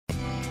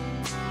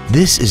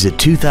This is a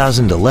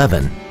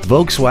 2011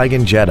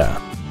 Volkswagen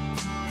Jetta.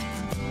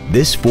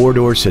 This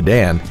four-door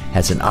sedan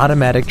has an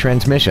automatic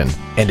transmission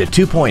and a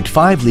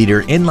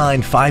 2.5-liter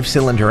inline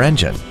 5-cylinder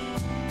engine.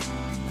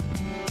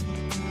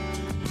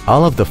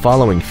 All of the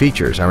following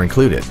features are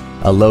included: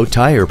 a low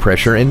tire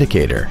pressure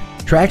indicator,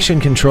 traction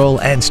control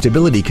and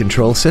stability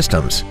control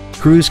systems,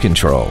 cruise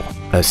control,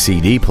 a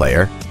CD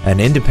player,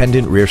 an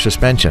independent rear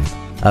suspension,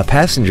 a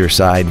passenger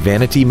side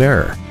vanity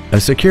mirror,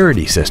 a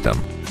security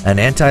system, an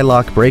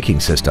anti-lock braking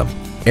system,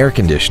 air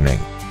conditioning,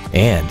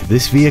 and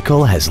this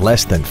vehicle has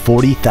less than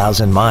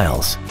 40,000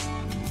 miles.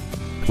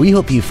 We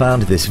hope you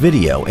found this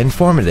video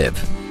informative.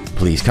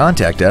 Please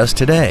contact us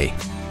today.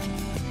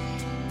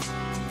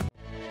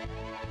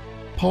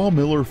 Paul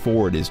Miller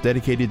Ford is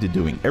dedicated to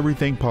doing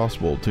everything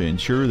possible to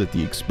ensure that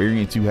the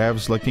experience you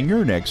have selecting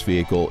your next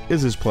vehicle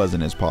is as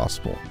pleasant as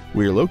possible.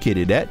 We are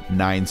located at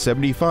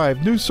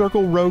 975 New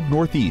Circle Road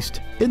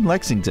Northeast in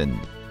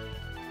Lexington.